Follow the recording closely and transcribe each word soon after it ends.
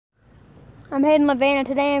I'm Hayden Levine, and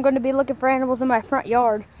today I'm going to be looking for animals in my front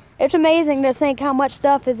yard. It's amazing to think how much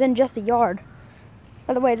stuff is in just a yard.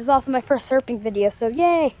 By the way, this is also my first herping video, so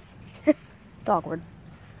yay! It's awkward.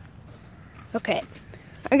 Okay,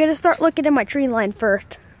 I'm going to start looking at my tree line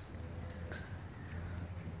first.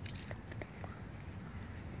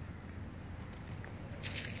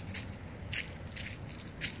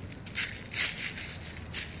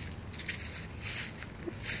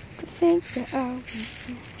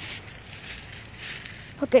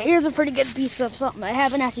 Okay, here's a pretty good piece of something I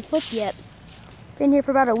haven't actually flipped yet. Been here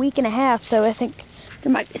for about a week and a half, so I think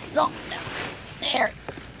there might be something down there.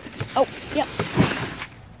 Oh, yep.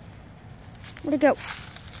 Where'd it go?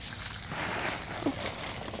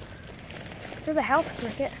 There's a house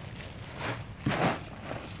cricket.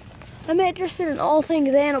 I'm interested in all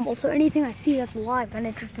things animals, so anything I see that's alive that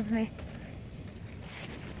interests me.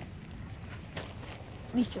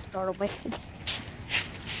 He's just startled me.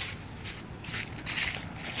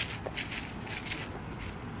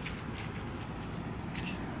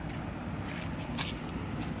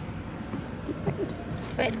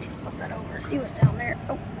 Flip that over, see what's down there.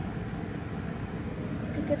 Oh,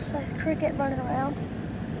 a good sized cricket running around.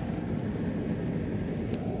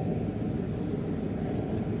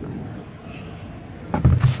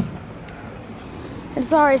 And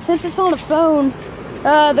sorry, since it's on a phone,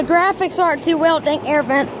 the graphics aren't too well. Dang, air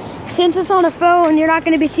vent. Since it's on a phone, you're not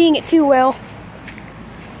going to be seeing it too well.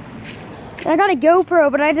 I got a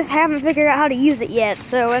GoPro, but I just haven't figured out how to use it yet,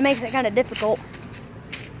 so it makes it kind of difficult.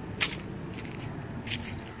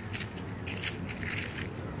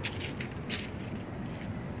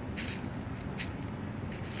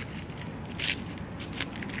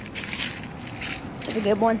 That's a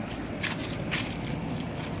good one.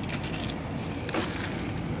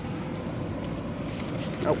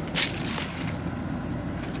 Nope.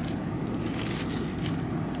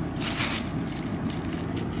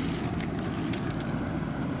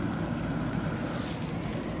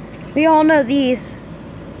 We all know these.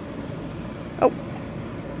 Oh.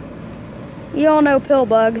 You all know pill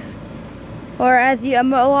bugs. Or as a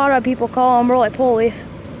lot of people call them, roly-polies.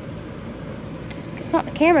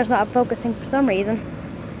 The camera's not focusing for some reason.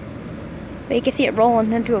 But you can see it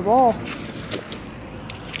rolling into a ball.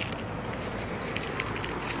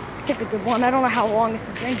 It's a good one. I don't know how long this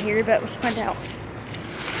has been here, but let's find out.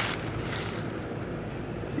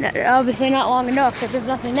 No, obviously not long enough because there's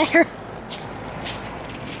nothing there.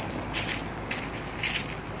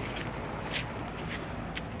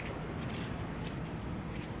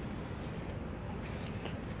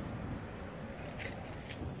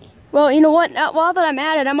 Well, you know what? While that I'm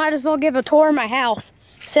at it, I might as well give a tour of my house.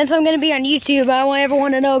 Since I'm going to be on YouTube, I want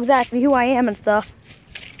everyone to know exactly who I am and stuff.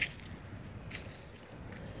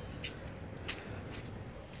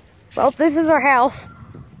 Well, this is our house.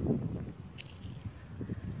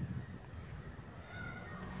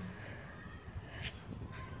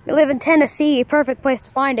 We live in Tennessee, perfect place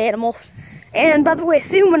to find animals. And by the way,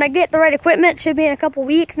 soon when I get the right equipment, should be in a couple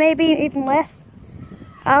weeks, maybe even less,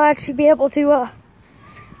 I'll actually be able to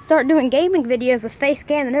start doing gaming videos with face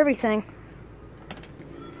cam and everything.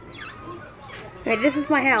 Alright, this is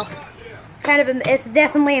my house. It's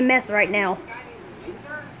definitely a mess right now.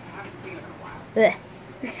 Ugh.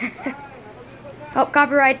 Oh,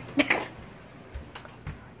 copyright.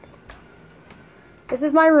 This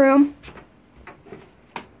is my room.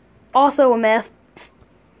 Also a mess.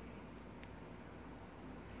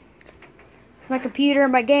 My computer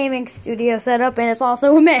and my gaming studio set up, and it's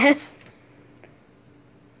also a mess.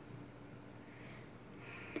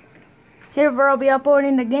 Here where I'll be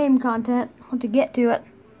uploading the game content once you get to it.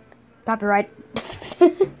 Copyright.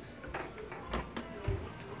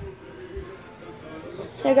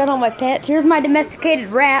 I got all my pets. Here's my domesticated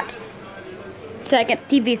rats. Second,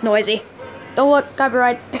 TV's noisy. Don't look,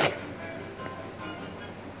 copyright.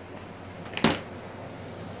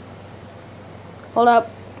 Hold up.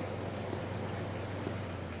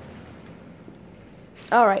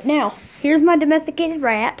 Alright, now, here's my domesticated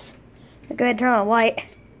rats. I'll go ahead and turn on the light.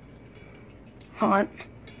 Hold on.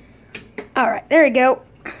 Alright, there we go.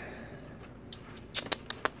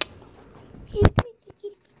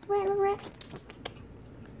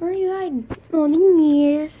 Where are you hiding? Oh, there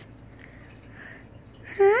he is.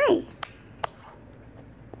 Hi.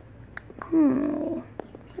 Oh,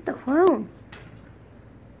 at the phone.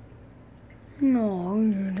 No,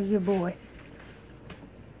 you're a good boy.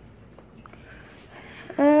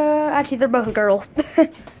 Actually, they're both girls.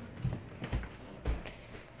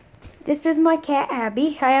 This is my cat,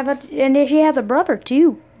 Abby. And she has a brother,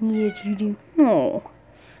 too. Yes, you do. Oh.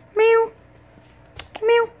 Meow.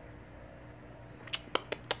 Meow.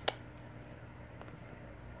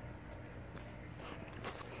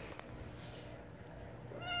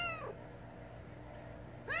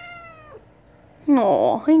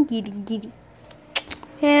 Aw, giddy.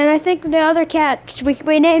 And I think the other cat,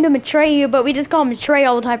 we named him Atreyu, but we just call him Trey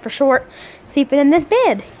all the time for short, sleeping in this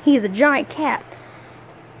bed. He's a giant cat.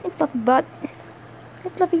 Hey, fluffy butt. Hey,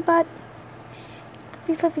 fluffy butt.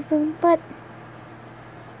 Hey, fluffy butt.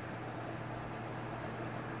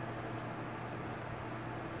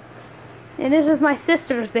 And this is my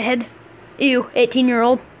sister's bed. Ew,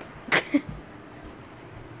 18-year-old.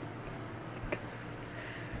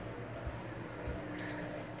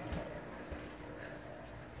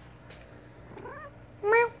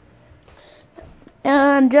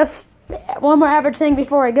 And just one more average thing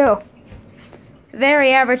before I go.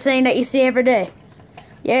 Very average thing that you see every day.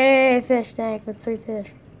 Yay, fish tank with 3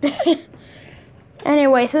 fish.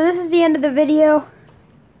 Anyway, so this is the end of the video.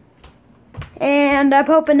 And I'm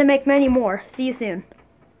hoping to make many more. See you soon.